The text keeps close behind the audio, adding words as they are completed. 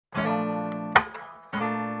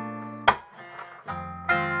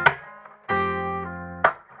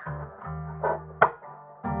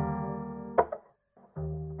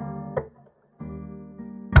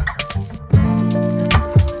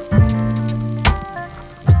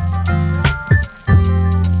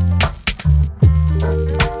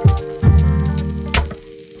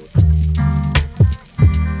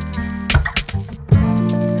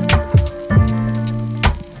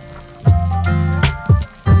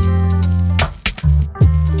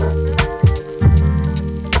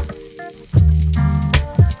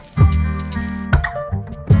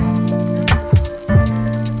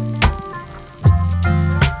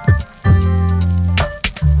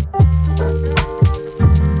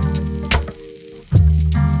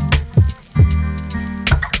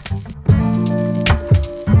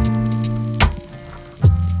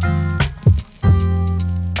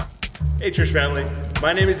Hey church family,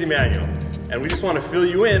 my name is Emmanuel, and we just want to fill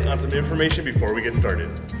you in on some information before we get started.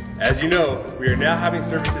 As you know, we are now having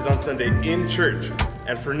services on Sunday in church,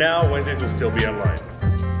 and for now, Wednesdays will still be online.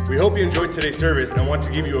 We hope you enjoyed today's service and want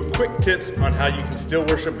to give you a quick tips on how you can still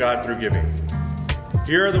worship God through giving.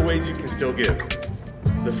 Here are the ways you can still give.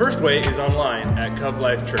 The first way is online at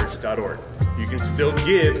covelifechurch.org. You can still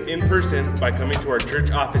give in person by coming to our church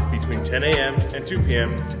office between 10 a.m. and 2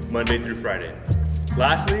 p.m. Monday through Friday.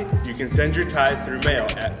 Lastly, you can send your tithe through mail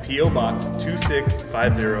at P.O. Box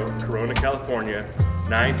 2650, Corona, California,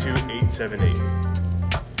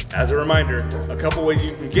 92878. As a reminder, a couple ways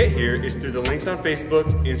you can get here is through the links on Facebook,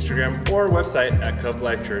 Instagram, or our website at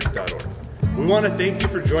covelifechurch.org. We want to thank you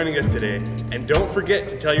for joining us today, and don't forget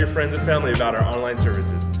to tell your friends and family about our online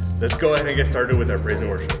services. Let's go ahead and get started with our praise and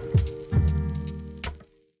worship.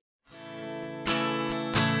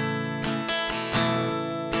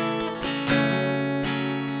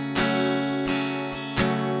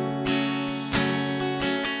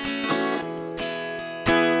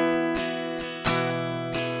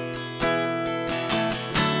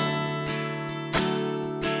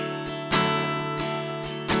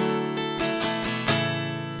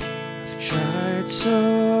 Tried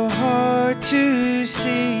so hard to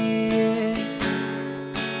see it.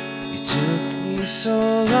 You took me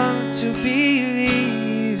so long to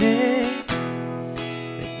believe it,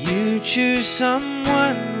 that you choose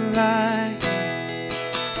someone like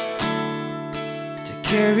to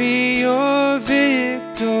carry your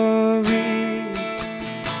victory.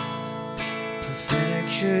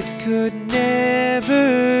 Perfection could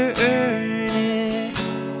never earn it.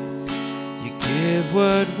 You give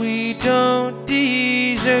what we don't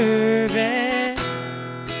deserve, and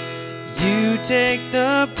you take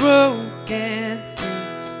the broken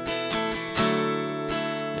things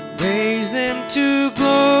and raise them to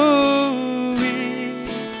glory.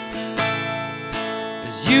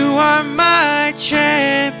 'Cause you are my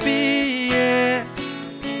champion.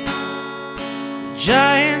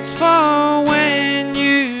 Giants fall when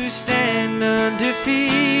you stand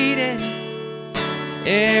undefeated.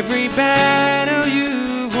 Every battle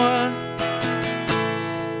you've won.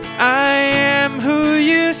 I am who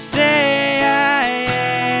you say I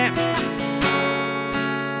am.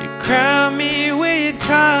 You crown me with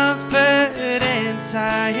confidence.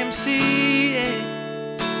 I am seated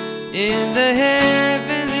in the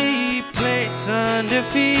heavenly place,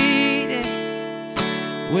 undefeated,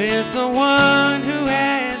 with the one who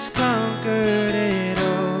has conquered it all.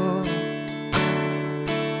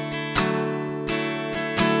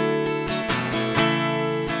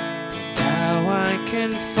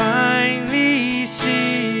 Can finally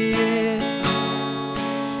see it.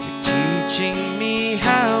 You're teaching me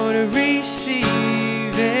how to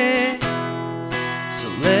receive it. So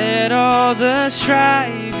let all the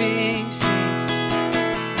striving cease.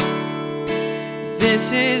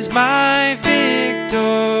 This is my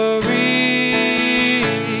victory.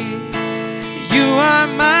 You are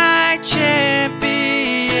my champion.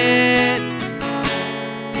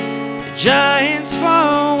 Giants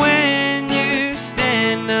fall when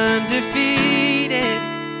undefeated.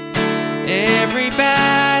 Every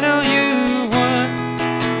battle you won.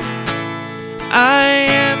 I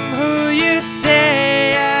am who you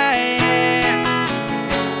say I am.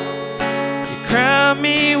 You crown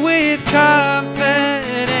me with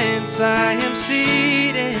confidence. I am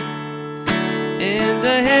seated in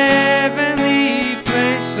the heavenly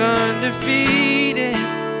place, undefeated,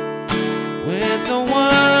 with the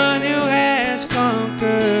one who has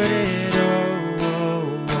conquered it.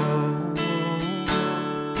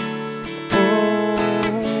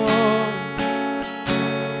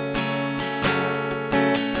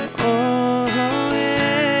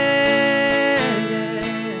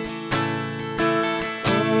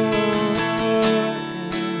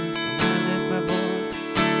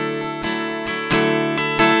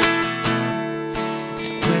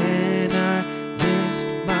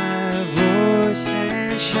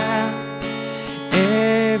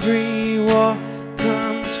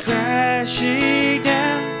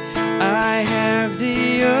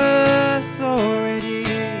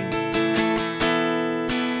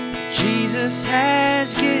 Jesus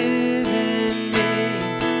has given me,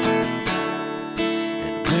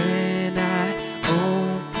 and when I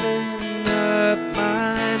open up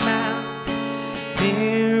my mouth,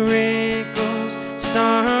 miracles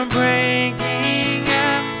start breaking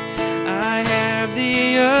out. I have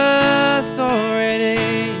the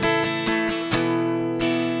authority.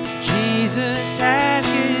 Jesus has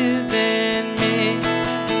given me,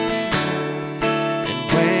 and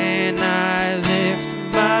when I lift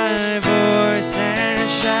my voice and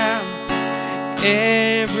shout,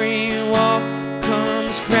 everyone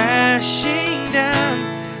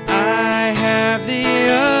have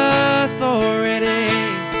the authority.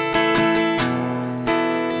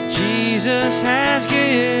 Jesus has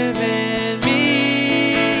given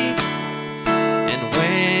me, and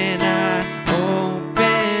when I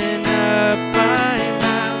open up my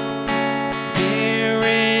mouth,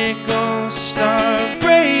 miracles start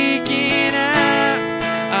breaking out.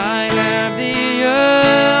 I have the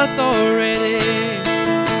authority.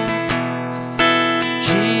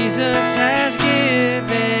 Jesus has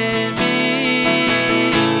given me.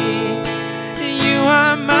 You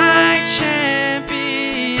are my champion.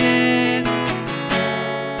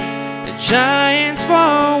 The giants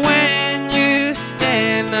fall when you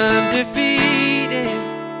stand undefeated.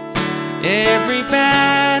 Every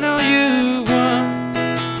battle you won.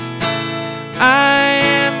 I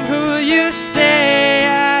am who you say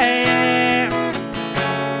I am.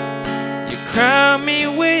 You crown me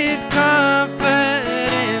with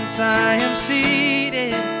confidence. I am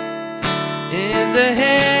seated in the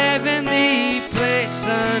heavenly place,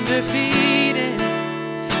 undefeated.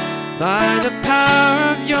 By the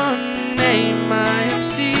power of your name, I am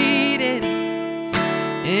seated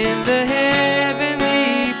in the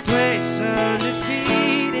heavenly place,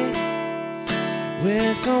 undefeated,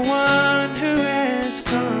 with the one who has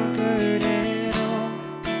conquered it all.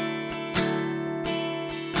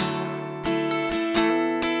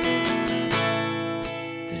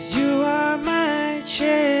 Cause you are my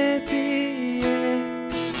champion.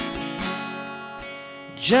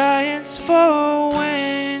 Giants fall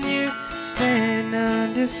when you stand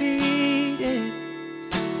undefeated.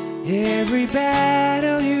 Every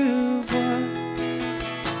battle you've won.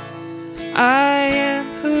 I am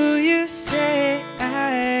who you say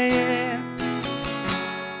I am.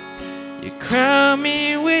 You crown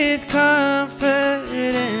me with confidence.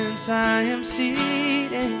 I am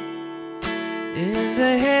seated in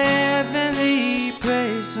the heavenly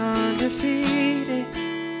place, undefeated.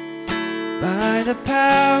 By the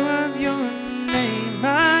power of your name,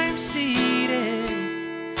 I'm seated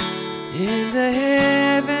in the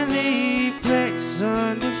heavenly place,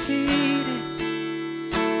 undefeated,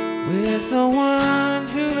 with the one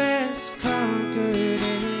who has conquered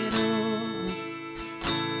it all.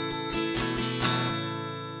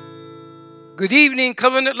 Good evening,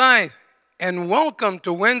 Covenant Life, and welcome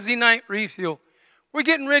to Wednesday Night Refuel. We're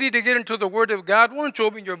getting ready to get into the Word of God. Why don't you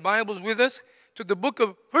open your Bibles with us to the book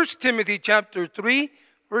of 1 Timothy chapter 3,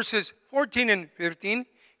 verses 14 and 15,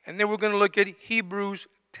 and then we're going to look at Hebrews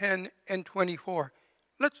 10 and 24.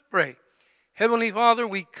 Let's pray. Heavenly Father,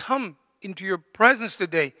 we come into your presence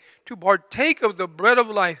today to partake of the bread of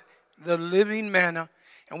life, the living manna,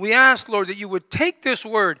 and we ask, Lord, that you would take this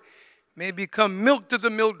word, may it become milk to the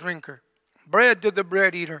milk drinker, bread to the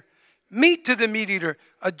bread eater, meat to the meat eater.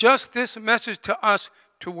 Adjust this message to us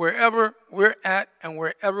to wherever we're at and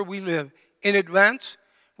wherever we live. In advance,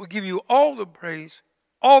 we give you all the praise,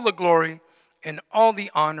 all the glory, and all the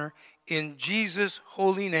honor in Jesus'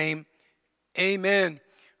 holy name. Amen.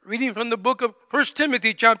 Reading from the book of 1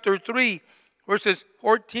 Timothy chapter 3, verses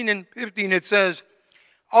 14 and 15, it says,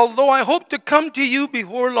 although I hope to come to you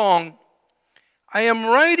before long, I am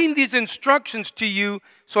writing these instructions to you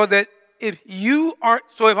so that if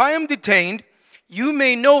I am detained, you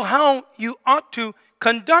may know how you ought to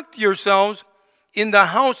conduct yourselves in the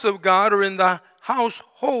house of God, or in the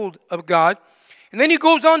household of God. And then he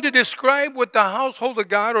goes on to describe what the household of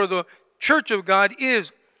God, or the church of God,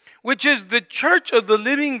 is, which is the church of the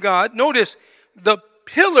living God. Notice the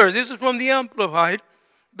pillar, this is from the Amplified,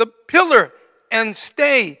 the pillar and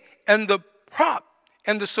stay and the prop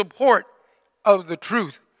and the support of the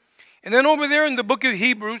truth. And then over there in the book of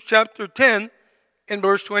Hebrews chapter 10 and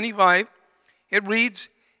verse 25, it reads,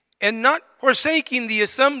 and not forsaking the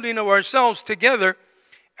assembling of ourselves together,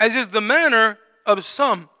 as is the manner of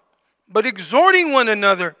some, but exhorting one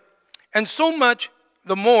another, and so much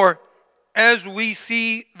the more as we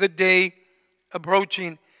see the day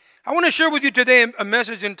approaching. I want to share with you today a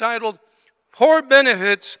message entitled, 4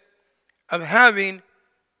 Benefits of Having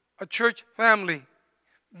a Church Family.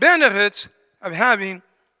 Benefits of having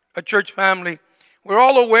a church family. We're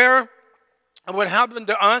all aware of what happened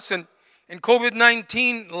to us in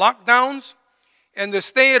COVID-19 lockdowns and the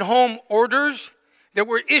stay-at-home orders that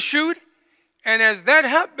were issued. And as that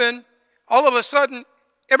happened, all of a sudden,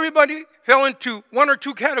 everybody fell into one or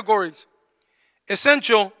two categories: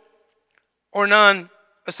 essential or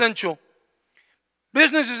non-essential.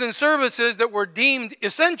 Businesses and services that were deemed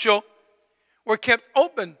essential were kept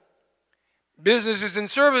open. Businesses and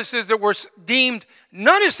services that were deemed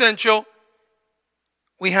non-essential,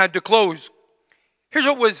 we had to close. Here's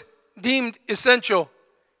what was deemed essential: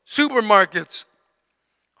 supermarkets,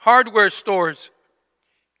 hardware stores,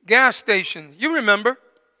 gas stations, you remember,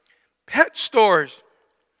 pet stores,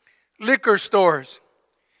 liquor stores,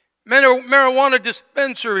 marijuana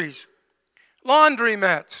dispensaries,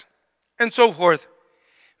 laundromats, and so forth.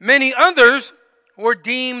 Many others were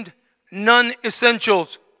deemed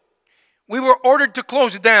non-essentials. We were ordered to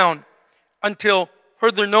close down until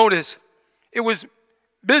further notice. It was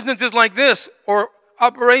businesses like this or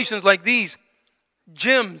operations like these: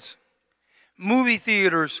 gyms, movie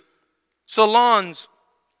theaters, salons,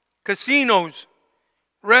 casinos,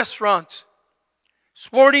 restaurants,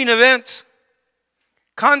 sporting events,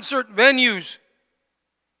 concert venues,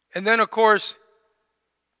 and then, of course,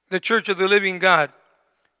 the Church of the Living God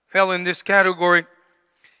fell in this category.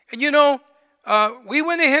 And you know, we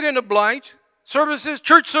went ahead and obliged.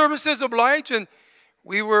 Church services obliged, and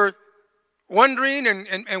we were wondering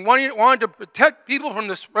and wanted to protect people from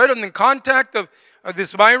the spread and the contact of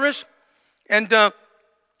this virus. And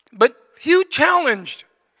but few challenged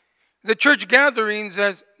the church gatherings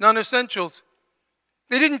as non-essentials.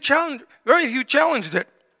 They didn't challenge, very few challenged it.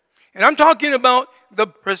 And I'm talking about the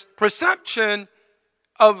perception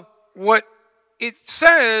of what it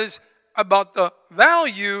says about the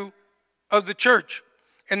value of the church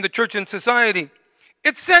and the church in society.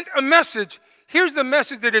 It sent a message. Here's the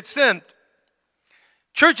message that it sent.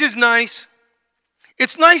 Church is nice.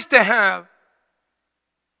 It's nice to have,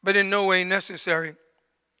 but in no way necessary.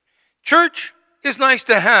 Church is nice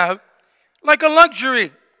to have, like a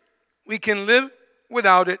luxury. We can live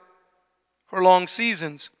without it for long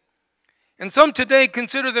seasons. And some today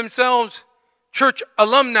consider themselves church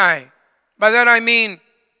alumni. By that I mean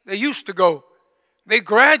they used to go. They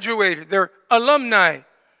graduated. They're alumni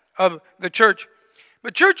of the church.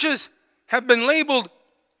 But churches have been labeled,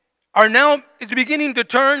 are now, it's beginning to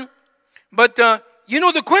turn. But, you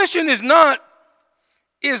know, the question is not,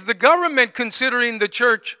 is the government considering the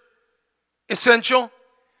church essential?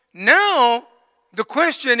 Now, the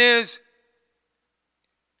question is,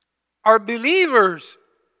 are believers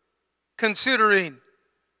considering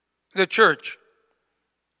the church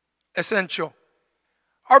essential?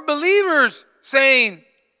 Are believers saying,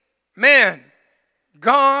 man,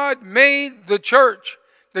 God made the church.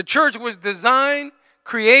 The church was designed,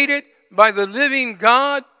 created by the living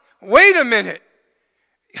God. Wait a minute.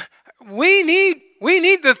 We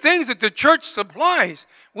need the things that the church supplies.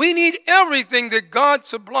 We need everything that God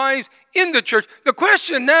supplies in the church. The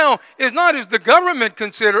question now is not, does the government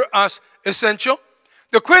consider us essential?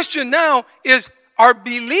 The question now is, are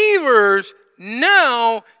believers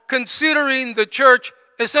now considering the church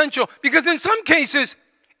essential? Because in some cases,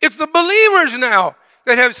 it's the believers now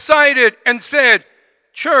that have cited and said,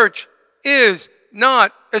 church is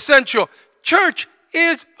not essential. Church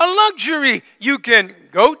is a luxury. You can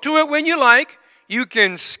go to it when you like. You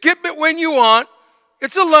can skip it when you want.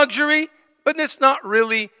 It's a luxury, but it's not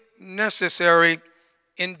really necessary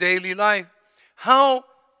in daily life. How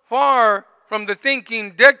far from the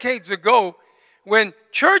thinking decades ago when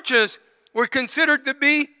churches were considered to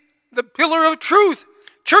be the pillar of truth.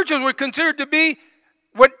 Churches were considered to be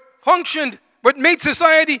what functioned, what made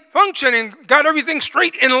society function and got everything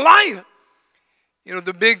straight in life. You know,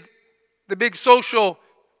 the big social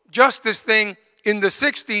justice thing in the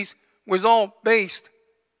 60s was all based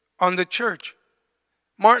on the church.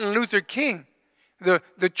 Martin Luther King,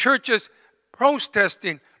 the churches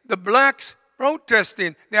protesting, the blacks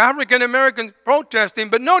protesting, the African Americans protesting,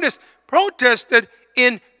 but notice, protested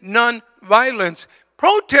in non-violence,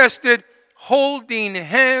 protested holding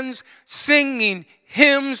hands, singing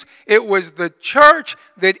hymns. It was the church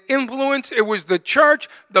that influenced, it was the church,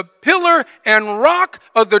 the pillar and rock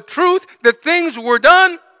of the truth, that things were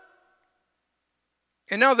done.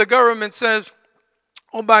 And now the government says,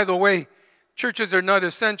 oh, by the way, churches are not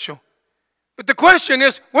essential. But the question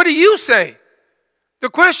is, what do you say? The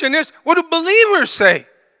question is, what do believers say?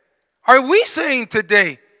 Are we saying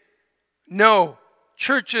today, no,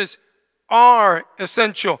 churches are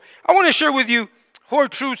essential? I want to share with you 4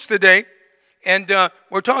 truths today. And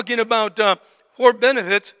we're talking about 4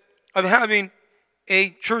 benefits of having a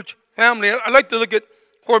church family. I'd like to look at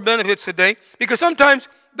 4 benefits today, because sometimes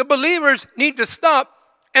the believers need to stop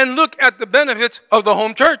and look at the benefits of the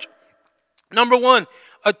home church. Number 1,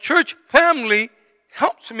 a church family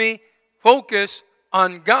helps me focus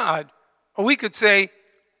on God, or we could say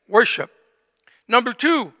worship. Number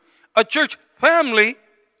 2, a church family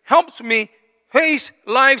helps me face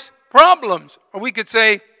life's problems, or we could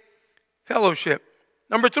say fellowship.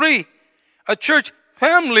 Number 3, a church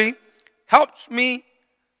family helps me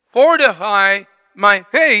fortify my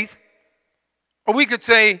faith, or we could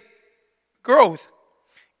say growth.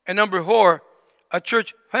 And number 4, a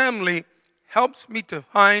church family helps me to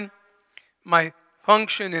find my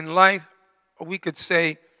function in life, or we could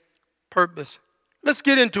say purpose. Let's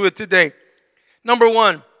get into it today. Number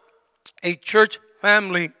one, a church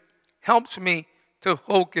family helps me to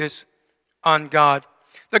focus on God.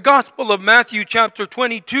 The Gospel of Matthew chapter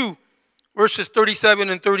 22, verses 37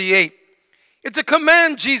 and 38. It's a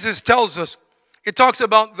command Jesus tells us. It talks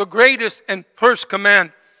about the greatest and first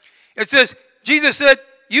command. It says, Jesus said,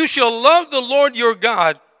 "You shall love the Lord your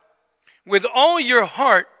God with all your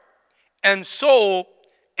heart and soul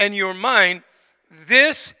and your mind.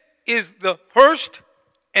 This is the first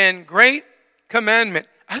and great commandment."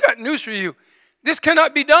 I got news for you. This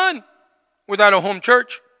cannot be done without a home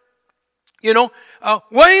church. You know,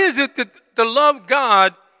 why is it that to love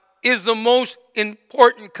God is the most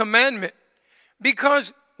important commandment?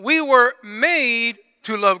 Because we were made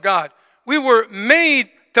to love God. We were made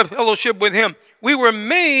to fellowship with Him. We were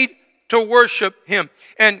made to worship Him.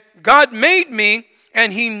 And God made me,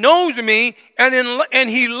 and He knows me, and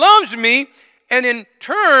He loves me, and in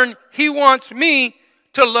turn, He wants me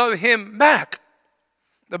to love Him back.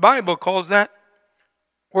 The Bible calls that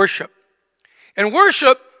worship. And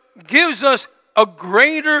worship gives us a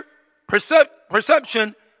greater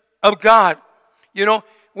perception of God. You know,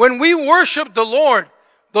 when we worship the Lord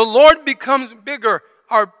becomes bigger.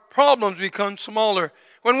 Our problems become smaller.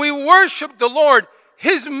 When we worship the Lord,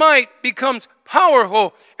 His might becomes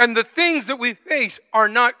powerful, and the things that we face are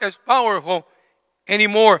not as powerful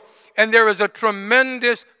anymore. And there is a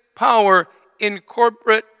tremendous power in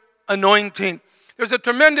corporate anointing. There's a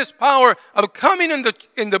tremendous power of coming in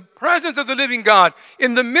the presence of the living God,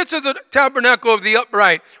 in the midst of the tabernacle of the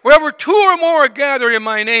upright. Wherever two or more are gathered in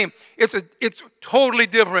my name, it's totally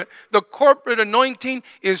different. The corporate anointing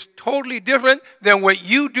is totally different than what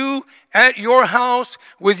you do at your house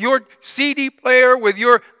with your CD player, with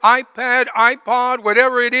your iPad, iPod,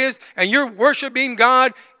 whatever it is, and you're worshiping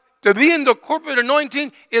God. To be in the corporate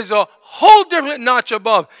anointing is a whole different notch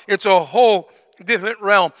above. It's a whole different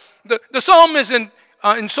realm. The psalmist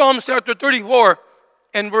in Psalms chapter 34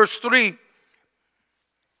 and verse 3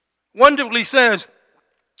 wonderfully says,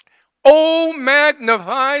 "Oh,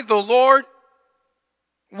 magnify the Lord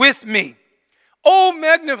with me. Oh,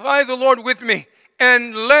 magnify the Lord with me,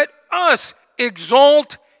 and let us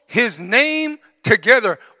exalt His name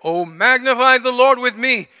together." Oh, magnify the Lord with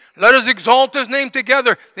me. Let us exalt His name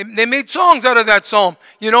together. They made songs out of that psalm,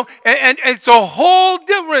 you know, and it's a whole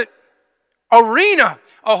different arena,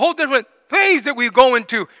 a whole different phase that we go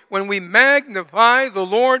into when we magnify the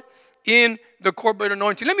Lord in the corporate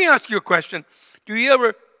anointing. Let me ask you a question. Do you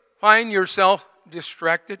ever find yourself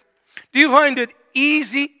distracted? Do you find it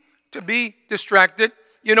easy to be distracted?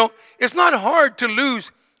 You know, it's not hard to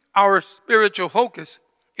lose our spiritual focus.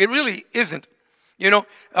 It really isn't. You know,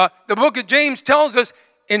 the book of James tells us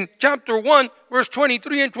in chapter 1, verse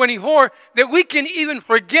 23 and 24, that we can even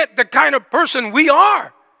forget the kind of person we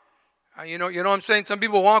are. You know what I'm saying? Some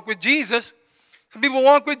people walk with Jesus. Some people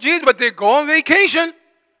walk with Jesus, but they go on vacation.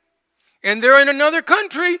 And they're in another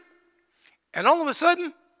country. And all of a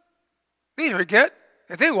sudden, they forget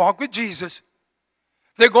that they walk with Jesus.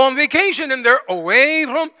 They go on vacation and they're away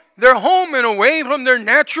from their home and away from their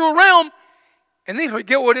natural realm. And they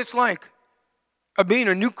forget what it's like of being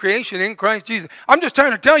a new creation in Christ Jesus. I'm just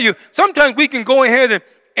trying to tell you, sometimes we can go ahead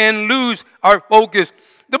and lose our focus.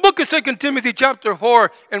 The book of 2 Timothy chapter 4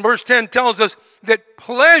 and verse 10 tells us that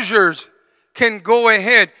pleasures can go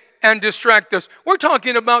ahead and distract us. We're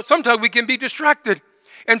talking about sometimes we can be distracted.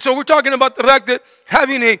 And so we're talking about the fact that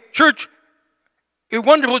having a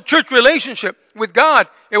wonderful church relationship with God,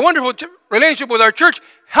 a wonderful relationship with our church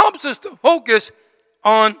helps us to focus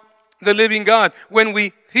on the living God when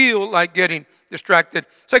we feel like getting distracted.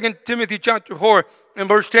 2 Timothy chapter 4 and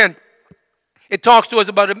verse 10. It talks to us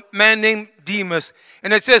about a man named Demas.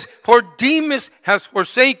 And it says, "For Demas has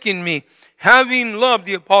forsaken me, having loved,"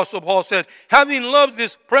 the Apostle Paul said, "having loved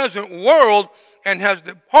this present world, and has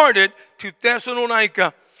departed to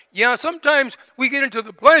Thessalonica." Yeah, sometimes we get into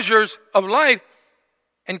the pleasures of life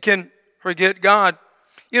and can forget God.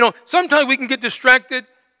 You know, sometimes we can get distracted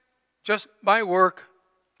just by work.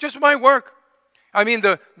 Just by work. I mean,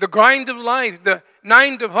 the grind of life, the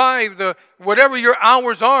 9 to 5, the whatever your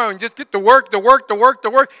hours are, and just get to work.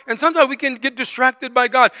 And sometimes we can get distracted by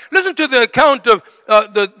God. Listen to the account of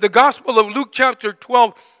the Gospel of Luke chapter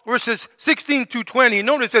 12, verses 16 to 20.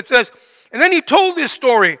 Notice it says, "And then he told this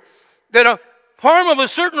story, that a farm of a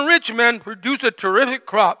certain rich man produced a terrific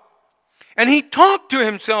crop. And he talked to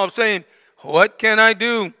himself, saying, 'What can I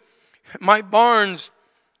do? My barn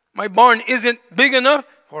isn't big enough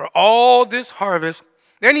for all this harvest.'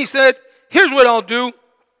 Then he said, 'Here's what I'll do.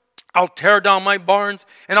 I'll tear down my barns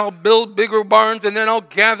and I'll build bigger barns, and then I'll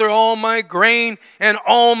gather all my grain and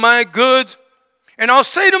all my goods. And I'll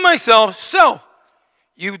say to myself, self,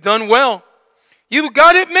 you've done well. You've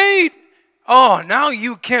got it made. Oh, now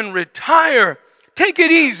you can retire. Take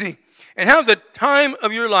it easy and have the time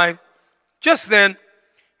of your life. Just then,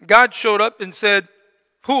 God showed up and said,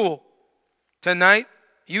 fool, tonight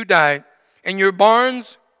you die, and your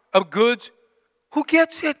barns of goods, who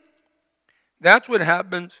gets it? That's what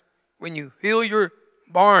happens when you fill your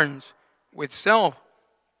barns with self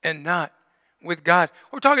and not with God.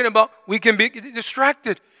 We're talking about we can be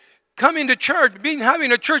distracted. Coming to church,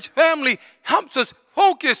 having a church family helps us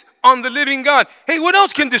focus on the living God. Hey, what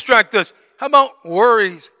else can distract us? How about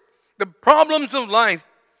worries? The problems of life.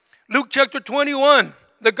 Luke chapter 21,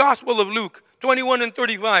 the Gospel of Luke 21 and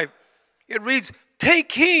 35. It reads,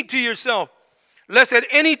 take heed to yourself, lest at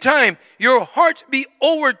any time your hearts be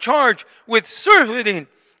overcharged with surfeiting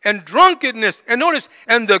and drunkenness. And notice,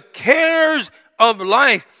 and the cares of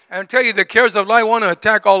life. And I tell you, the cares of life want to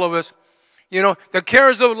attack all of us. You know, the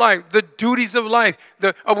cares of life, the duties of life,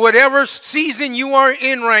 of whatever season you are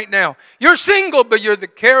in right now. You're single, but you're the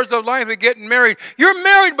cares of life of getting married. You're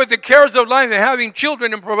married, but the cares of life of having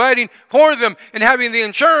children and providing for them and having the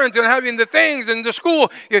insurance and having the things and the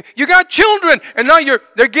school. You got children, and now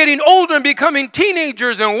they're getting older and becoming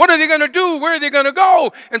teenagers, and what are they going to do? Where are they going to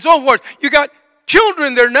go? And so forth. You got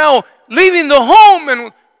children, they're now leaving the home,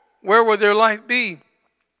 and where will their life be?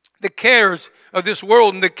 The cares of this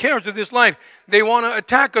world and the cares of this life, they want to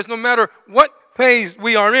attack us no matter what phase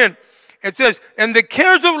we are in. It says, and the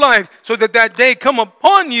cares of life, so that day come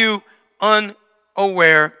upon you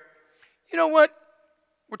unaware. You know what?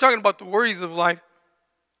 We're talking about the worries of life,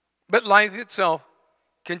 but life itself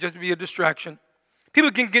can just be a distraction.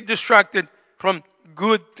 People can get distracted from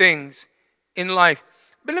good things in life.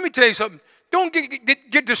 But let me tell you something. Don't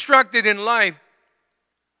get distracted in life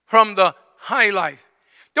from the high life.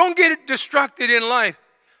 Don't get distracted in life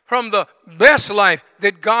from the best life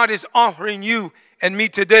that God is offering you and me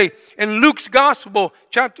today. In Luke's Gospel,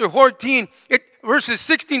 chapter 14, verses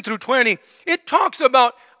 16 through 20, it talks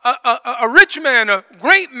about a rich man, a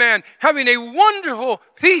great man, having a wonderful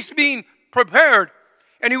feast being prepared.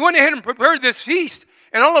 And he went ahead and prepared this feast.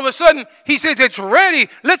 And all of a sudden, he says, it's ready.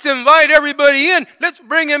 Let's invite everybody in. Let's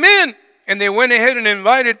bring him in. And they went ahead and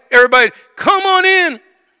invited everybody. Come on in.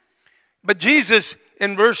 But Jesus,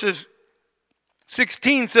 in verses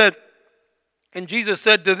 16 said, and Jesus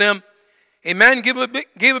said to them, a man gave a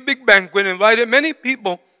big banquet and invited many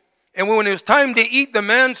people. And when it was time to eat, the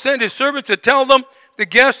man sent his servants to tell them, the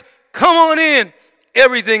guests, come on in.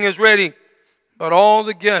 Everything is ready. But all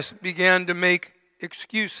the guests began to make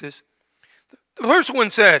excuses. The first one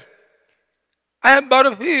said, I have bought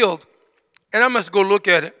a field and I must go look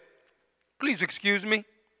at it. Please excuse me.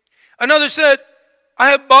 Another said, I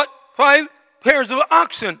have bought 5 pairs of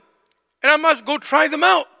oxen, and I must go try them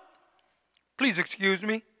out. Please excuse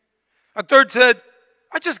me. A third said,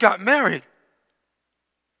 I just got married.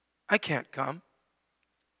 I can't come.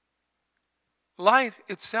 Life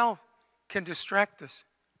itself can distract us.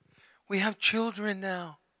 We have children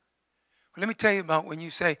now. Let me tell you about when you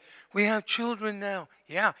say, we have children now.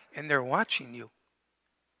 Yeah, and they're watching you.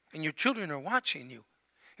 And your children are watching you.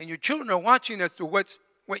 And your children are watching as to what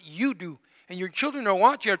you do. And your children are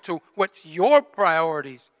watching as to what's your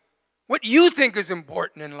priorities. What you think is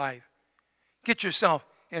important in life. Get yourself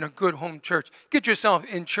in a good home church. Get yourself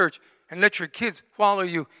in church and let your kids follow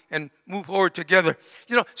you and move forward together.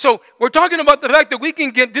 You know, so we're talking about the fact that we can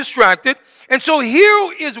get distracted. And so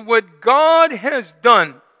here is what God has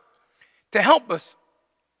done to help us.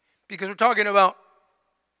 Because we're talking about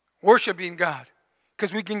worshiping God.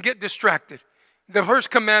 Because we can get distracted. The first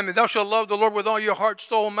commandment, thou shalt love the Lord with all your heart,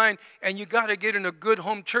 soul, mind. And you got to get in a good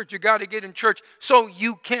home church. You got to get in church so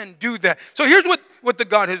you can do that. So here's what the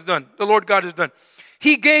God has done. The Lord God has done.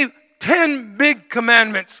 He gave 10 big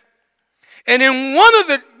commandments. And in one of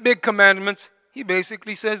the big commandments, he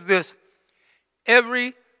basically says this.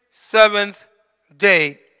 Every 7th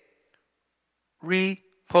day,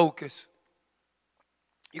 refocus.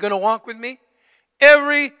 You going to walk with me?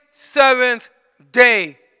 Every 7th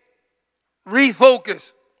day,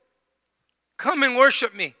 refocus. Come and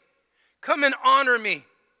worship me. Come and honor me.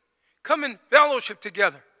 Come and fellowship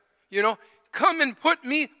together. You know, come and put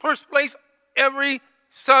me first place every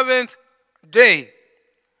 7th day.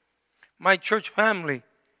 My church family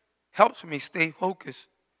helps me stay focused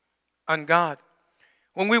on God.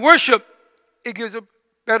 When we worship, it gives a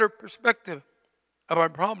better perspective of our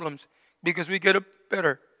problems because we get a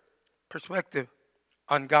better perspective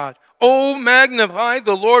on God. Oh, magnify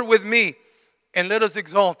the Lord with me and let us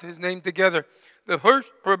exalt his name together. The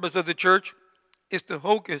first purpose of the church is to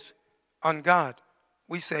focus on God.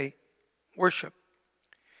 We say worship.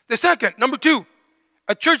 The second, number two,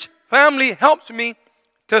 a church family helps me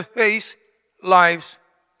to face life's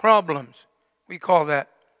problems. We call that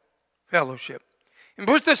fellowship. In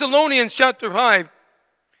 1 Thessalonians chapter 5,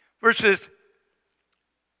 verses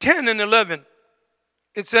 10 and 11,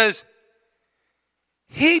 it says,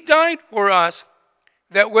 He died for us,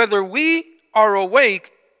 that whether we are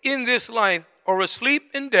awake in this life or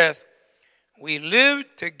asleep in death, we live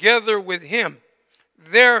together with him.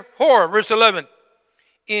 Therefore, verse 11,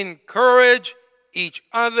 encourage each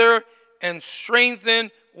other and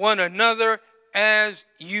strengthen one another as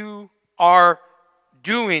you are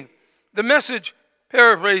doing. The Message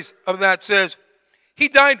paraphrase of that says, He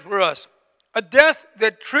died for us, a death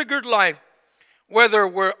that triggered life, whether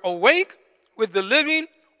we're awake with the living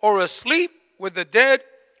or asleep with the dead,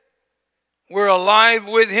 we're alive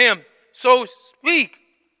with him. So speak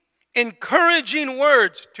encouraging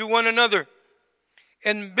words to one another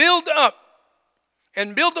and build up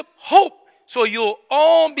hope so you'll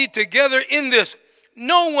all be together in this.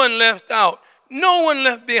 No one left out, no one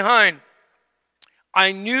left behind.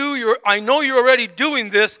 I know you're already doing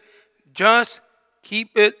this. Just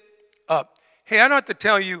keep it up. Hey, I don't have to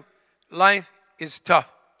tell you, life is tough.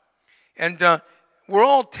 And we're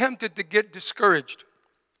all tempted to get discouraged.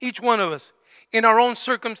 Each one of us. In our own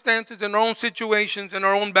circumstances, in our own situations, in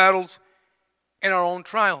our own battles, in our own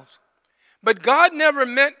trials. But God never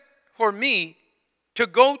meant for me to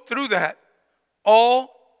go through that all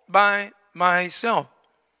by myself.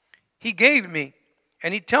 He gave me,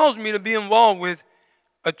 and he tells me to be involved with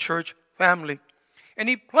a church family. And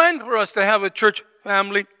he planned for us to have a church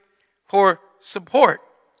family for support.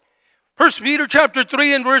 1 Peter chapter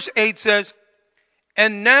 3 and verse 8 says,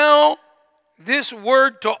 And now this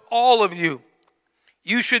word to all of you.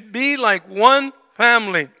 You should be like one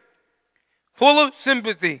family, full of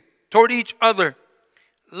sympathy toward each other,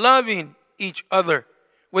 loving each other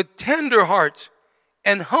with tender hearts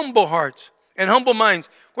and humble minds.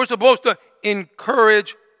 We're supposed to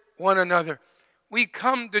encourage one another. We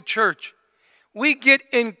come to church. We get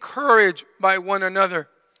encouraged by one another.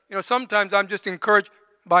 You know, sometimes I'm just encouraged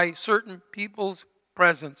by certain people's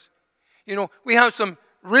presence. You know, we have some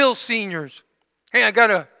real seniors. Hey, I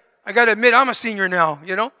gotta admit, I'm a senior now,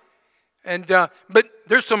 you know. And but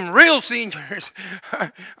there's some real seniors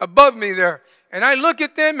above me there. And I look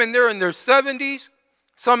at them, and they're in their 70s,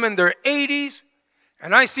 some in their 80s.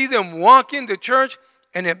 And I see them walk into church,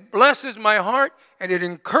 and it blesses my heart, and it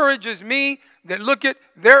encourages me that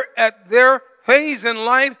they're at their phase in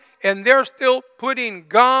life, and they're still putting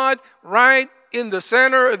God right in the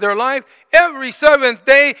center of their life. Every seventh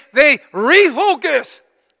day, they refocus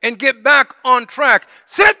and get back on track.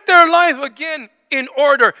 Set their life again in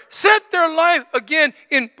order. Set their life again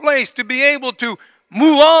in place to be able to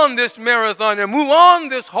move on this marathon and move on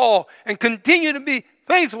this haul and continue to be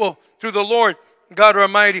faithful to the Lord God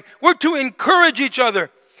Almighty. We're to encourage each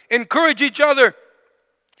other. Encourage each other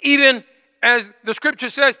even as the scripture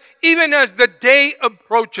says, even as the day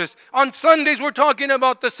approaches. On Sundays, we're talking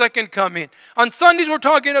about the second coming. On Sundays, we're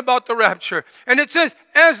talking about the rapture. And it says,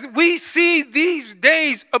 as we see these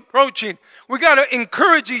days approaching, we got to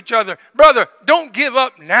encourage each other. Brother, don't give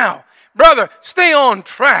up now. Brother, stay on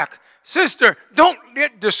track. Sister, don't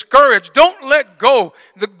get discouraged. Don't let go.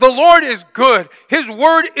 The Lord is good. His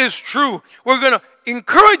word is true. We're going to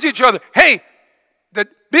encourage each other. Hey, the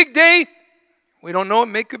big day, we don't know,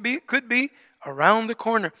 it could be around the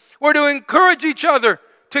corner. We're to encourage each other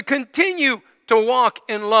to continue to walk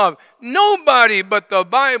in love. Nobody but the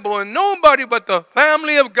Bible and nobody but the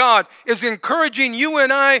family of God is encouraging you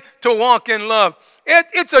and I to walk in love.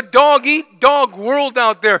 It's a dog-eat-dog world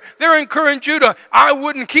out there. They're encouraging you to, I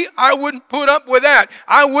wouldn't put up with that.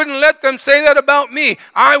 I wouldn't let them say that about me.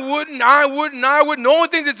 I wouldn't. The only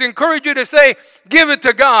thing that's encouraged you to say, give it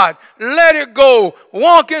to God. Let it go.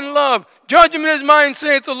 Walk in love. Judgment is mine,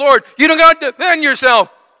 saith the Lord. You don't got to defend yourself.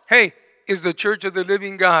 Hey, is the church of the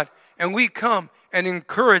living God. And we come and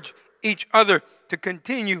encourage each other to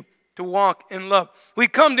continue to walk in love. We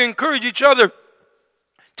come to encourage each other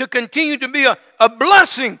to continue to be a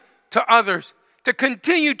blessing to others, to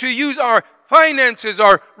continue to use our finances,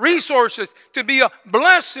 our resources, to be a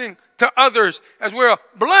blessing to others, as we're a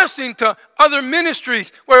blessing to other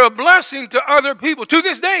ministries, we're a blessing to other people. To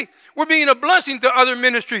this day, we're being a blessing to other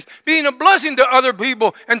ministries, being a blessing to other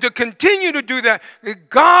people, and to continue to do that, that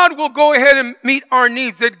God will go ahead and meet our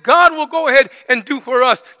needs, that God will go ahead and do for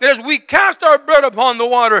us, that as we cast our bread upon the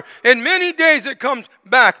water, in many days it comes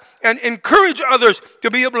back, and encourage others to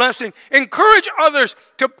be a blessing, encourage others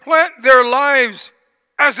to plant their lives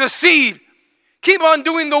as a seed. Keep on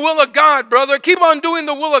doing the will of God, brother. Keep on doing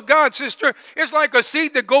the will of God, sister. It's like a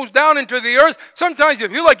seed that goes down into the earth. Sometimes you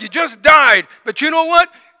feel like you just died. But you know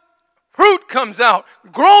what? Fruit comes out.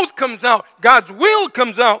 Growth comes out. God's will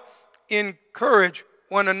comes out. Encourage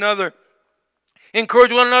one another.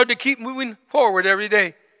 Encourage one another to keep moving forward every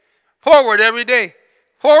day. Forward every day.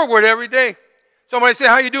 Forward every day. Somebody say,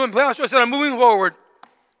 how you doing, Pastor? I said, I'm moving forward.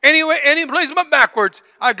 Anyway, any place but backwards.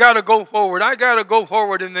 I got to go forward. I got to go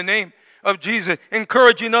forward in the name of Jesus,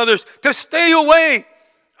 encouraging others to stay away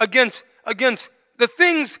against the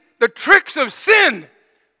things, the tricks of sin.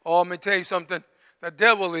 Oh, let me tell you something. The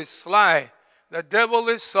devil is sly. The devil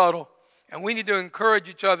is subtle. And we need to encourage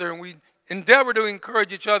each other, and we endeavor to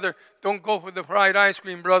encourage each other. Don't go for the fried ice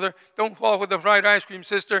cream, brother. Don't fall for the fried ice cream,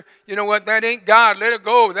 sister. You know what? That ain't God. Let it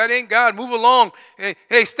go. That ain't God. Move along.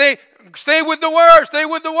 Hey, stay with the word. Stay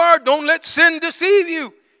with the word. Don't let sin deceive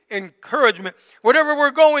you. Encouragement. Whatever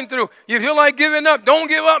we're going through, you feel like giving up, don't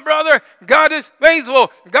give up, brother. God is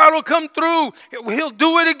faithful. God will come through. He'll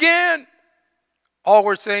do it again. All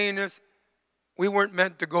we're saying is we weren't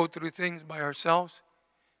meant to go through things by ourselves.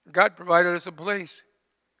 God provided us a place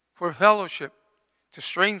for fellowship, to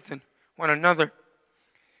strengthen one another.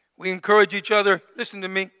 We encourage each other. Listen to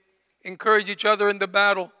me. Encourage each other in the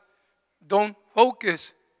battle. Don't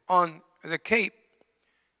focus on the cape.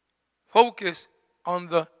 Focus on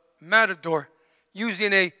the matador,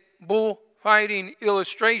 using a bullfighting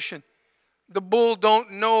illustration. The bull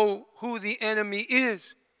don't know who the enemy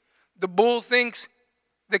is. The bull thinks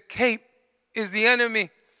the cape is the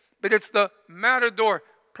enemy, but it's the matador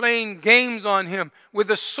playing games on him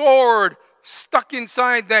with a sword stuck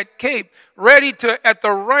inside that cape, ready to, at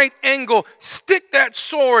the right angle, stick that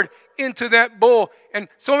sword into that bull. And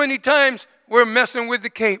so many times we're messing with the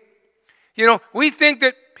cape. You know, we think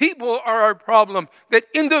that people are our problem, that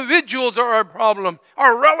individuals are our problem,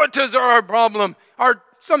 our relatives are our problem,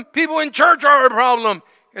 some people in church are our problem.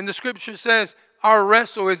 And the scripture says our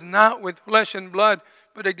wrestle is not with flesh and blood,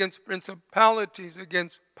 but against principalities,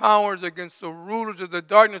 against powers, against the rulers of the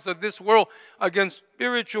darkness of this world, against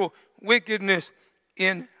spiritual wickedness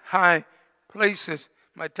in high places.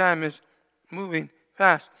 My time is moving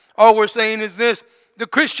fast. All we're saying is this: the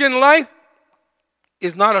Christian life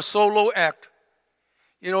is not a solo act.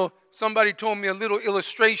 You know, somebody told me a little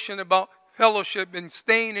illustration about fellowship and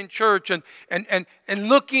staying in church and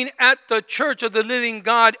looking at the church of the living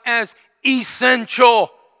God as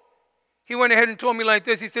essential. He went ahead and told me like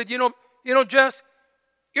this. He said, you know, Jess,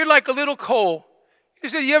 you're like a little coal. He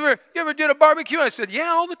said, you ever did a barbecue? I said,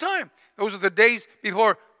 yeah, all the time. Those are the days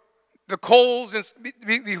before the coals and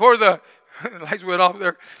before the lights went off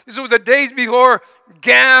there. These were the days before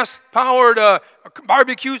gas-powered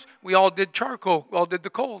barbecues. We all did charcoal. We all did the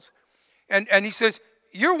coals. And he says,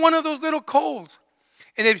 you're one of those little coals.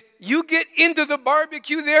 And if you get into the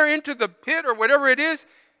barbecue there, into the pit or whatever it is,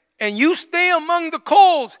 and you stay among the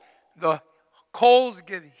coals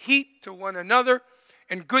give heat to one another,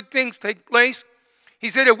 and good things take place. He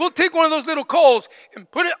said, if we'll take one of those little coals and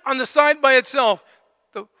put it on the side by itself,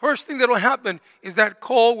 the first thing that will happen is that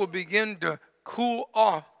coal will begin to cool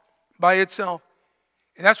off by itself.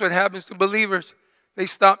 And that's what happens to believers. They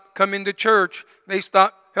stop coming to church. They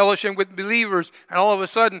stop fellowship with believers. And all of a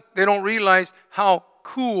sudden, they don't realize how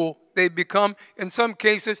cool they become. In some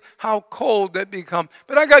cases, how cold they become.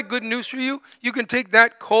 But I got good news for you. You can take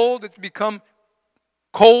that coal that's become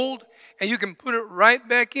cold, and you can put it right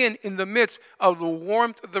back in the midst of the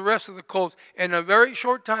warmth of the rest of the coals. In a very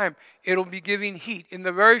short time, it'll be giving heat. In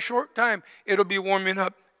the very short time, it'll be warming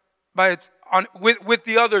up with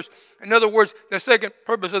the others. In other words, the second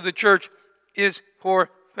purpose of the church is for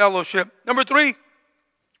fellowship. Number 3,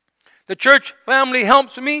 the church family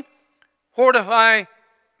helps me fortify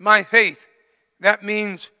my faith. That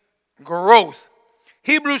means growth.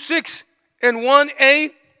 Hebrews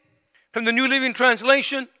 6:1a from the New Living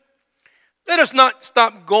Translation. Let us not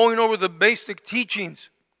stop going over the basic teachings.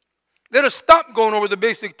 Let us stop going over the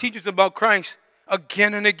basic teachings about Christ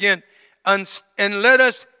again and again. And let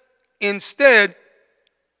us instead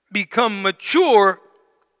become mature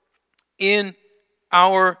in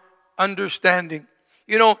our understanding.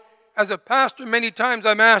 You know, as a pastor, many times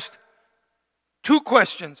I'm asked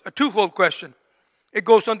a twofold question. It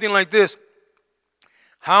goes something like this: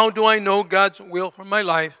 How do I know God's will for my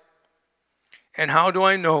life? And how do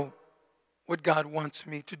I know what God wants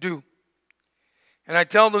me to do? And I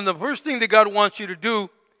tell them the first thing that God wants you to do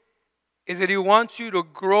is that He wants you to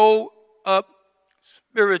grow up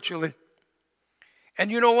spiritually.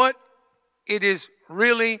 And you know what? It is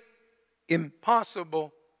really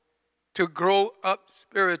impossible to grow up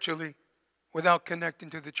spiritually without connecting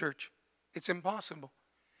to the church. It's impossible.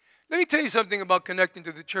 Let me tell you something about connecting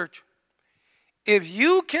to the church. If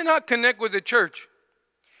you cannot connect with the church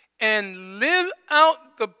and live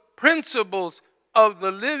out the principles of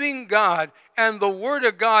the living God and the Word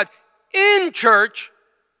of God in church,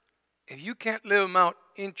 if you can't live them out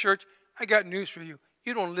in church, I got news for you.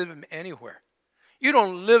 You don't live them anywhere. You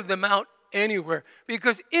don't live them out anywhere.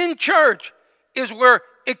 Because in church is where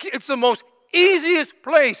it's the most easiest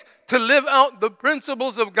place to live out the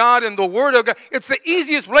principles of God and the Word of God. It's the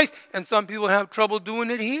easiest place, and some people have trouble doing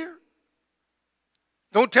it here.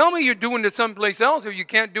 Don't tell me you're doing it someplace else if you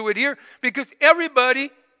can't do it here, because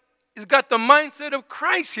everybody has got the mindset of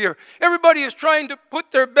Christ here. Everybody is trying to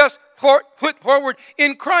put their best foot forward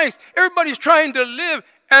in Christ. Everybody's trying to live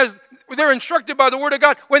as they're instructed by the Word of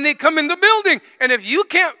God when they come in the building. And if you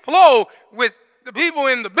can't flow with the people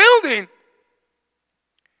in the building,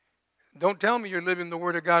 don't tell me you're living the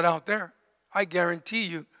Word of God out there. I guarantee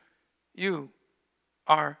you, you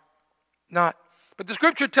are not. But the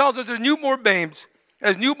Scripture tells us as newborn babes,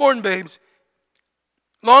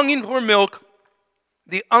 longing for milk,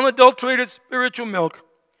 the unadulterated spiritual milk,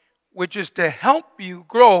 which is to help you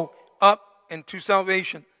grow up into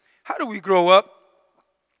salvation. How do we grow up?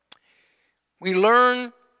 We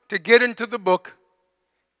learn to get into the book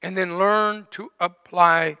and then learn to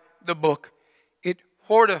apply the book. It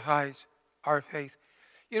fortifies our faith.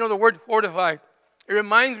 You know, the word fortify, it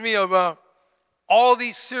reminds me of all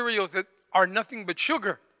these cereals that are nothing but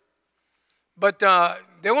sugar. But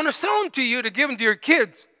they want to sell them to you to give them to your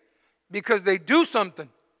kids because they do something.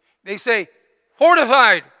 They say,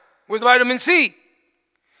 fortified with vitamin C,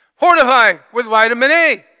 fortified with vitamin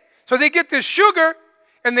A. So they get this sugar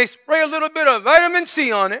and they spray a little bit of vitamin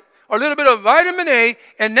C on it, or a little bit of vitamin A,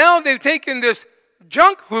 and now they've taken this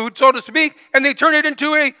junk food, so to speak, and they turn it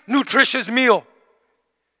into a nutritious meal.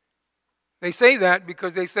 They say that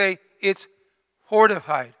because they say it's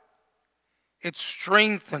fortified. It's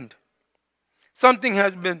strengthened. Something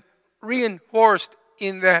has been reinforced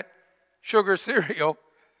in that sugar cereal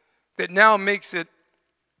that now makes it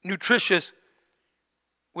nutritious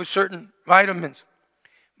with certain vitamins.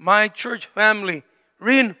 My church family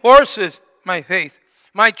reinforces my faith.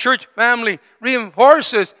 My church family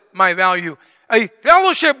reinforces my value. A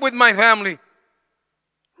fellowship with my family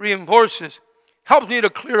reinforces, helps me to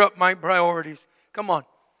clear up my priorities. Come on.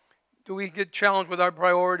 Do we get challenged with our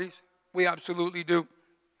priorities? We absolutely do.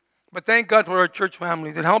 But thank God for our church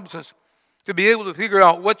family that helps us to be able to figure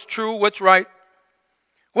out what's true, what's right.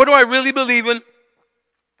 What do I really believe in?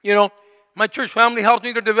 You know, my church family helps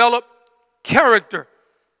me to develop character,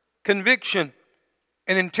 conviction,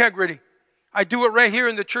 and integrity. I do it right here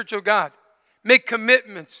in the Church of God. Make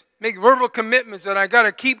commitments, make verbal commitments that I got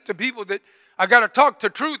to keep to people, that I got to talk the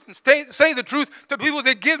truth and say the truth to people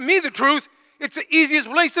that give me the truth. It's the easiest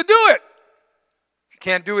place to do it. If you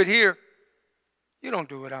can't do it here, you don't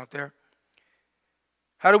do it out there.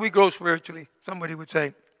 How do we grow spiritually? Somebody would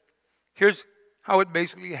say, here's how it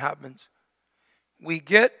basically happens. We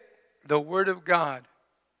get the Word of God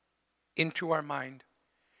into our mind.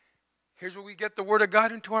 Here's where we get the Word of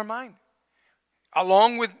God into our mind.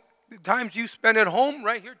 Along with the times you spend at home,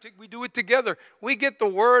 right here, we do it together. We get the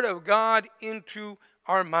Word of God into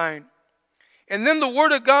our mind. And then the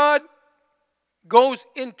Word of God goes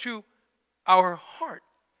into our heart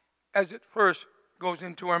as it first goes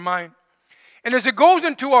into our mind. And as it goes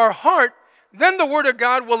into our heart, then the Word of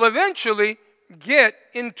God will eventually get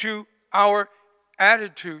into our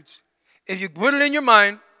attitudes. If you put it in your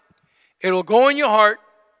mind, it'll go in your heart,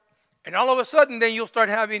 and all of a sudden then you'll start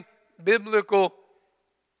having biblical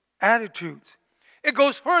attitudes. It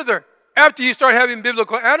goes further. After you start having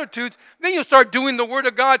biblical attitudes, then you'll start doing the Word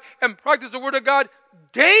of God and practice the Word of God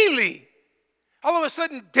daily. All of a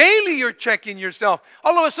sudden, daily you're checking yourself.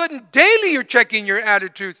 All of a sudden, daily you're checking your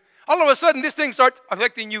attitudes. All of a sudden, this thing starts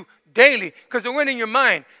affecting you daily because it went in your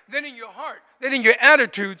mind, then in your heart, then in your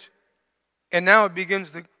attitudes, and now it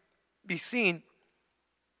begins to be seen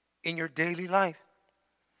in your daily life.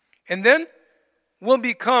 And then we'll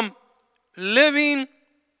become living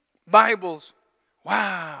Bibles.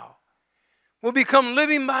 Wow. We'll become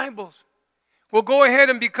living Bibles. We'll go ahead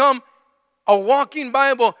and become a walking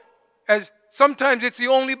Bible, as sometimes it's the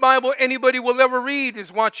only Bible anybody will ever read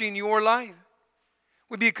is watching your life.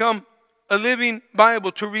 We become a living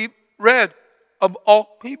Bible to be read of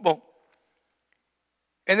all people.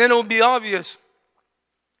 And then it will be obvious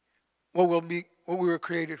what we were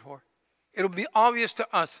created for. It'll be obvious to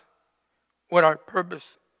us what our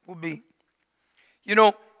purpose will be. You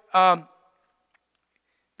know,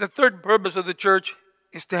 the third purpose of the church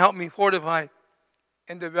is to help me fortify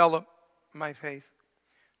and develop my faith.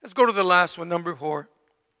 Let's go to the last one, number 4.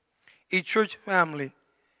 A church family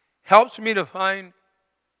helps me to find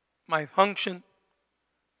my function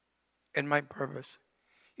and my purpose.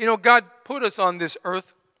 You know, God put us on this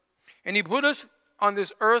earth, and He put us on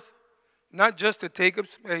this earth not just to take up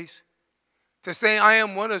space, to say I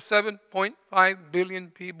am one of 7.5 billion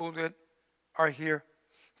people that are here.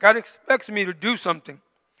 God expects me to do something.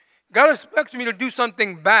 God expects me to do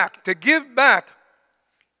something back, to give back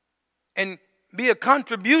and be a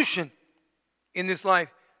contribution in this life.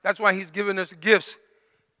 That's why He's given us gifts,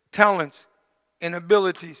 talents, and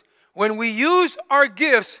abilities. When we use our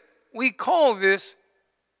gifts, we call this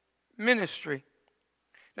ministry.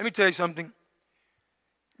 Let me tell you something.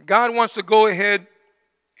 God wants to go ahead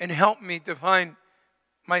and help me to find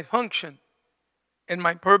my function and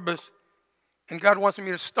my purpose. And God wants me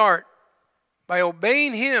to start by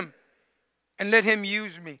obeying Him and let Him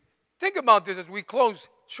use me. Think about this as we close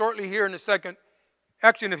shortly here in a second,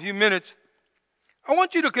 actually in a few minutes. I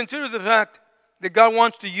want you to consider the fact that God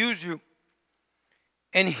wants to use you.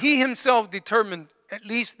 And He Himself determined at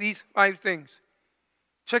least these 5 things.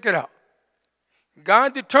 Check it out.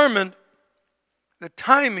 God determined the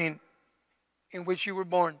timing in which you were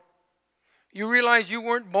born. You realize you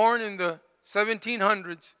weren't born in the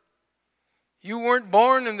 1700s. You weren't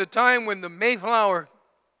born in the time when the Mayflower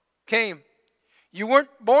came. You weren't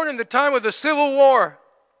born in the time of the Civil War.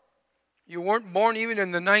 You weren't born even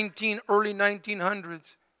in the early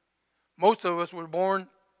 1900s. Most of us were born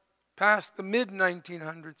past the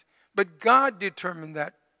mid-1900s. But God determined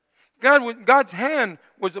that. God's hand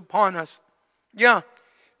was upon us. Yeah,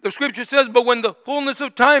 the scripture says, but when the fullness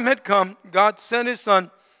of time had come, God sent His Son,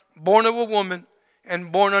 born of a woman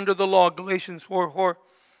and born under the law, Galatians 4:4.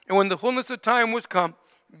 And when the fullness of time was come,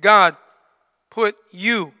 God put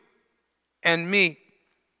you and me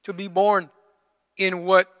to be born in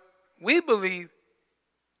what we believe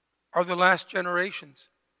are the last generations.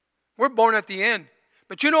 We're born at the end.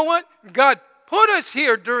 But you know what? God put us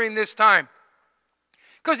here during this time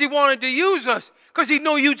because He wanted to use us, because He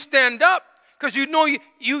knew you'd stand up, because you know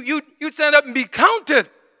you'd stand up and be counted.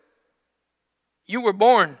 You were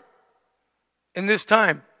born in this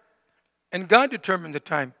time, and God determined the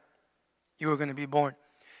time you were going to be born.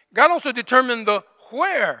 God also determined the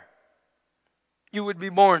where you would be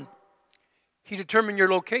born. He determined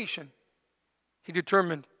your location. He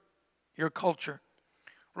determined your culture.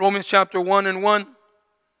 Romans chapter 1:1,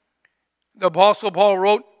 the Apostle Paul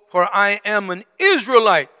wrote, for I am an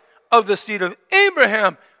Israelite of the seed of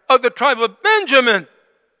Abraham, of the tribe of Benjamin.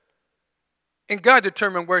 And God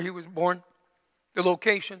determined where he was born, the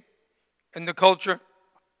location, and the culture.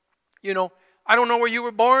 You know, I don't know where you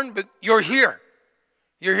were born, but you're here.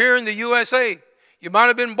 You're here in the USA. You might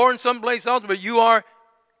have been born someplace else, but you are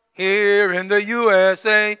here in the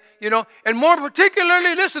USA, you know. And more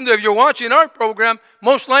particularly, listen, if you're watching our program,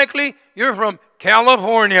 most likely you're from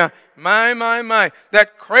California. My.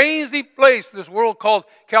 That crazy place, this world called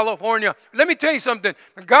California. Let me tell you something.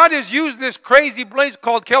 God has used this crazy place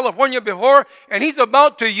called California before, and He's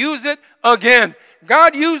about to use it again.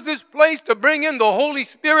 God used this place to bring in the Holy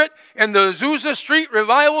Spirit and the Azusa Street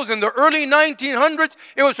revivals in the early 1900s.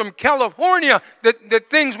 It was from California that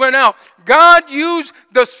things went out. God used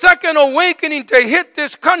the Second Awakening to hit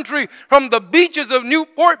this country from the beaches of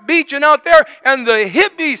Newport Beach and out there, and the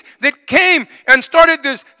hippies that came and started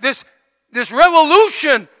this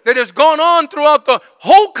revolution that has gone on throughout the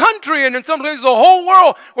whole country and in some places the whole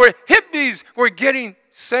world, where hippies were getting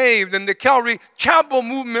saved, and the Calvary Chapel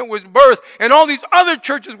movement was birthed, and all these other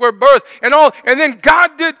churches were birthed, and then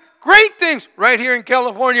God did great things right here in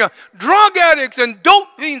California. Drug addicts and dope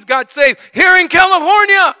fiends got saved here in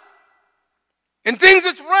California, and things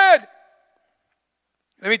that spread.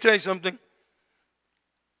 Let me tell you something.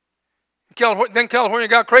 Then California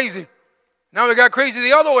got crazy. Now we got crazy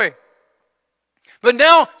the other way. But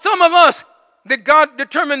now some of us, that God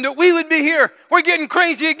determined that we would be here, we're getting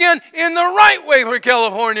crazy again in the right way for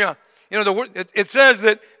California. You know, it says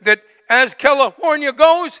that as California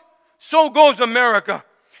goes, so goes America.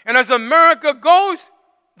 And as America goes,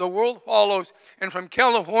 the world follows. And from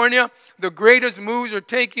California, the greatest moves are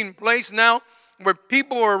taking place now. where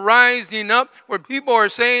people are rising up, where people are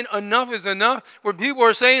saying enough is enough, where people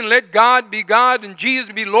are saying let God be God and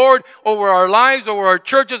Jesus be Lord over our lives, over our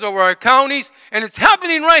churches, over our counties. And it's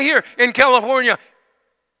happening right here in California.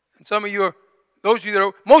 And some of you are, most of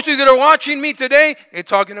you that are watching me today, they're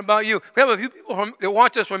talking about you. We have a few people that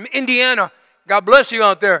watch us from Indiana. God bless you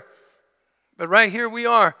out there. But right here we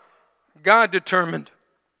are. God determined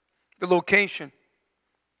the location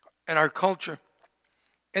and our culture.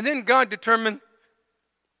 And then God determined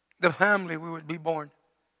the family we would be born,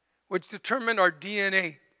 which determined our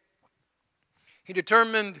DNA. He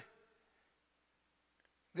determined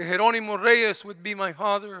that Jerónimo Reyes would be my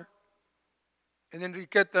father, and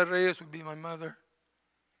Enriqueta Reyes would be my mother.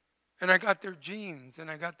 And I got their genes, and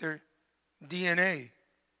I got their DNA.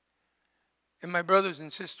 And my brothers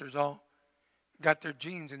and sisters all got their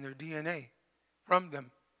genes and their DNA from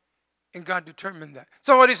them. And God determined that.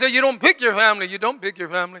 Somebody said, you don't pick your family. You don't pick your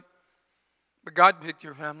family. But God picked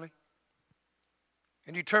your family.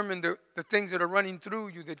 And determined the things that are running through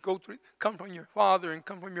you that come from your father and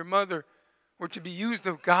come from your mother were to be used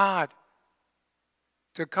of God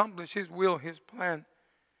to accomplish His will, His plan,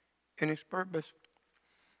 and His purpose.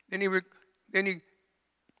 Then He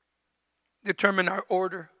determined our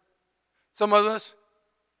order. Some of us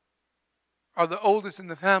are the oldest in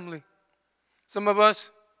the family. Some of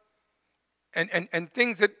us, and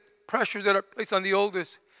things that, pressures that are placed on the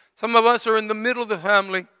oldest. Some of us are in the middle of the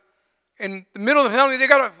family. In the middle of the family, they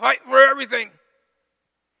got to fight for everything.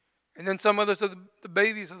 And then some others are the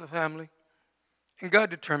babies of the family. And God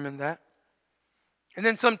determined that. And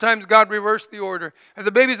then sometimes God reversed the order. And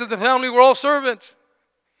the babies of the family were all servants.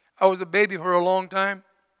 I was a baby for a long time.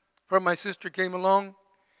 Before my sister came along.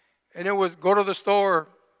 And it was go to the store,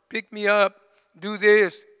 pick me up, do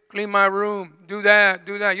this, clean my room, do that,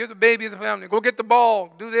 do that. You're the baby of the family. Go get the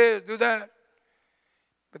ball, do this, do that.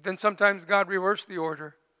 But then sometimes God reversed the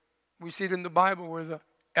order. We see it in the Bible where the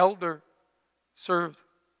elder served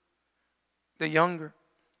the younger.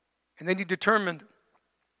 And then He determined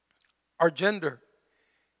our gender.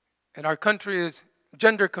 And our country is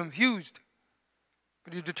gender confused.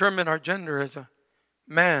 But He determined our gender as a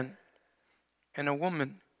man and a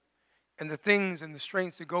woman. And the things and the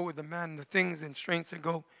strengths that go with the man, the things and strengths that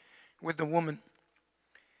go with the woman.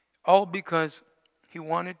 All because He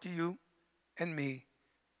wanted you and me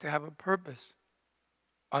to have a purpose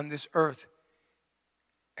on this earth.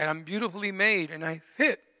 And I'm beautifully made and I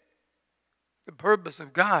fit the purpose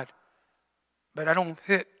of God. But I don't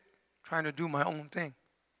fit trying to do my own thing.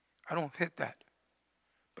 I don't fit that.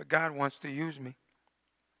 But God wants to use me.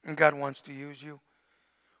 And God wants to use you.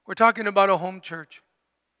 We're talking about a home church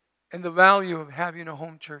and the value of having a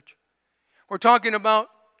home church. We're talking about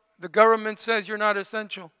the government says you're not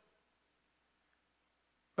essential.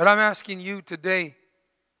 But I'm asking you today,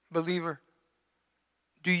 believer,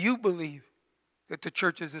 do you believe that the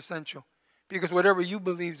church is essential? Because whatever you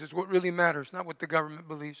believe is what really matters, not what the government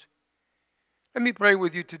believes. Let me pray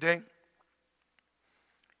with you today.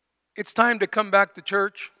 It's time to come back to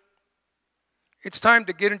church. It's time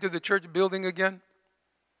to get into the church building again.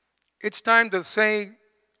 It's time to say,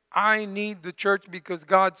 I need the church because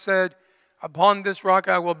God said, upon this rock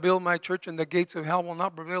I will build my church and the gates of hell will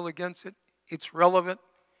not prevail against it. It's relevant.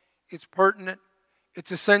 It's pertinent.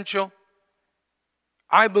 It's essential.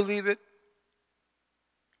 I believe it.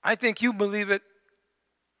 I think you believe it.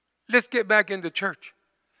 Let's get back into church.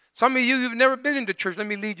 Some of you, you've never been into church. Let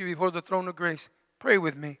me lead you before the throne of grace. Pray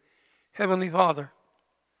with me. Heavenly Father,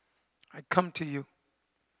 I come to you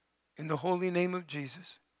in the holy name of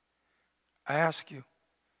Jesus. I ask you,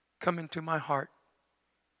 come into my heart.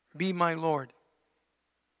 Be my Lord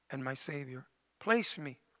and my Savior. Place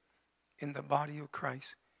me in the body of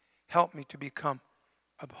Christ. Help me to become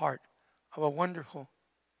a part of a wonderful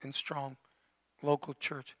and strong local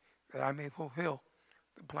church that I may fulfill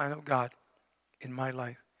the plan of God in my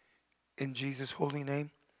life. In Jesus' holy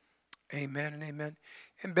name, amen and amen.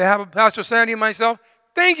 In behalf of Pastor Sandy and myself,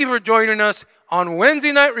 thank you for joining us on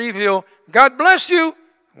Wednesday Night Reveal. God bless you.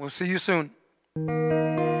 We'll see you soon.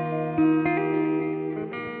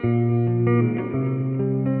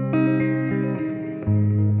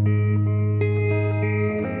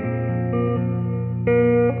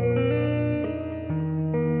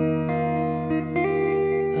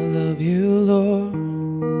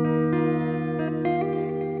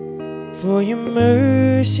 For your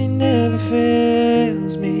mercy never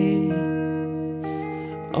fails me.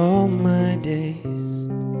 All my days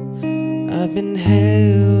I've been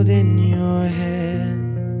held in your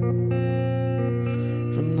hand.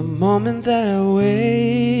 From the moment that I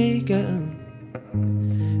wake up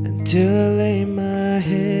until I lay my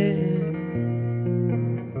head,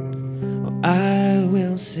 oh, I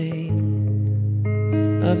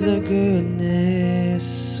of the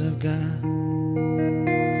goodness of God.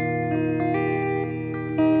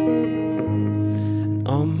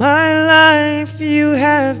 All my life you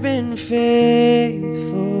have been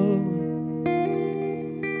faithful,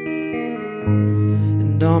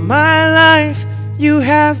 and all my life you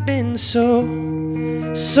have been so,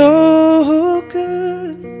 so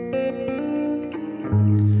good.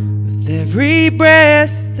 With every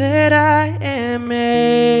breath that I am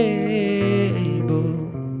able,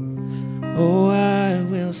 oh, I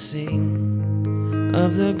will sing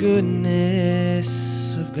of the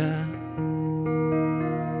goodness of God.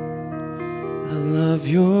 I love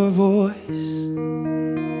your voice.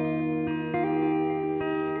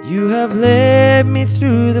 You have led me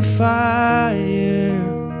through the fire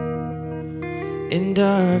in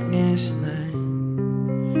darkness night.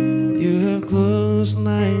 You have closed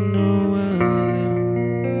like no other.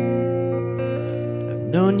 I've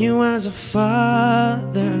known you as a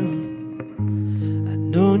father, I've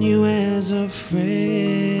known you as a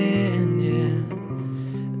friend, yeah.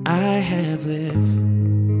 I have lived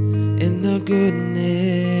in the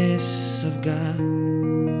goodness of God.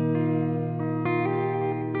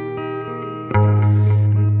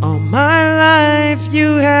 And all my life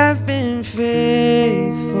you have been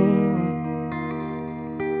faithful,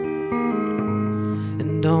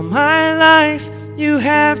 and all my life you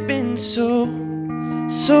have been so,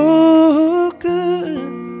 so good.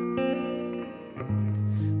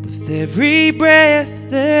 With every breath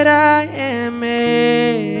that I am able,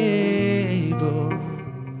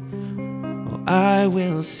 I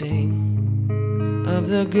will sing of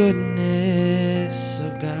the goodness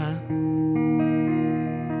of God.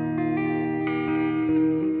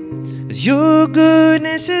 'Cause your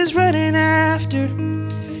goodness is running after,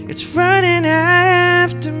 it's running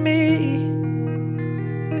after me.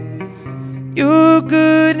 Your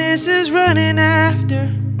goodness is running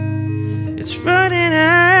after, it's running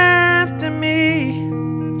after me.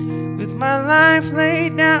 With my life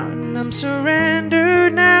laid down, I'm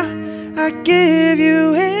surrendered now. I give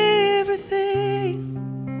you everything.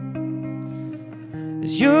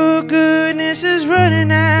 'Cause your goodness is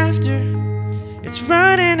running after, it's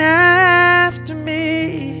running after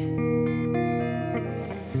me.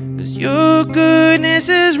 'Cause your goodness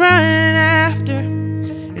is running after,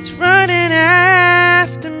 it's running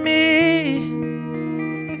after me.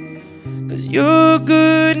 'Cause your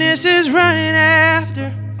goodness is running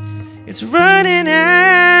after, it's running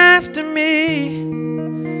after me.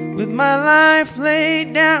 With my life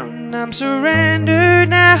laid down, I'm surrendered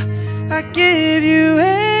now. I give you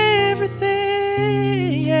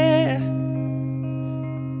everything, yeah.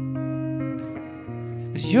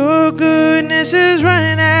 'Cause your goodness is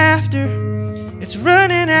running after, it's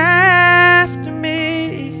running after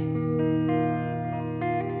me.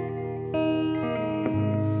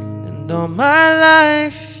 And all my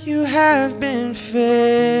life you have been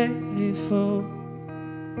faithful.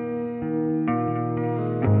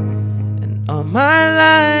 All my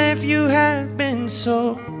life you have been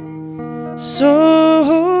so,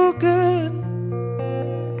 so good.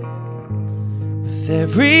 With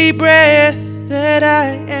every breath that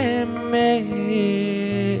I am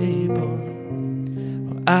able,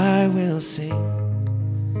 I will sing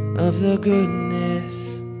of the goodness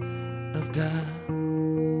of God.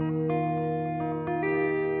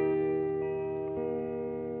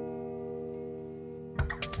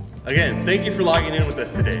 Again, thank you for logging in with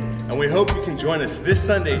us today, and we hope you can join us this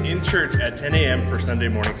Sunday in church at 10 a.m. for Sunday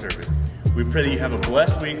morning service. We pray that you have a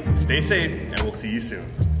blessed week, stay safe, and we'll see you soon.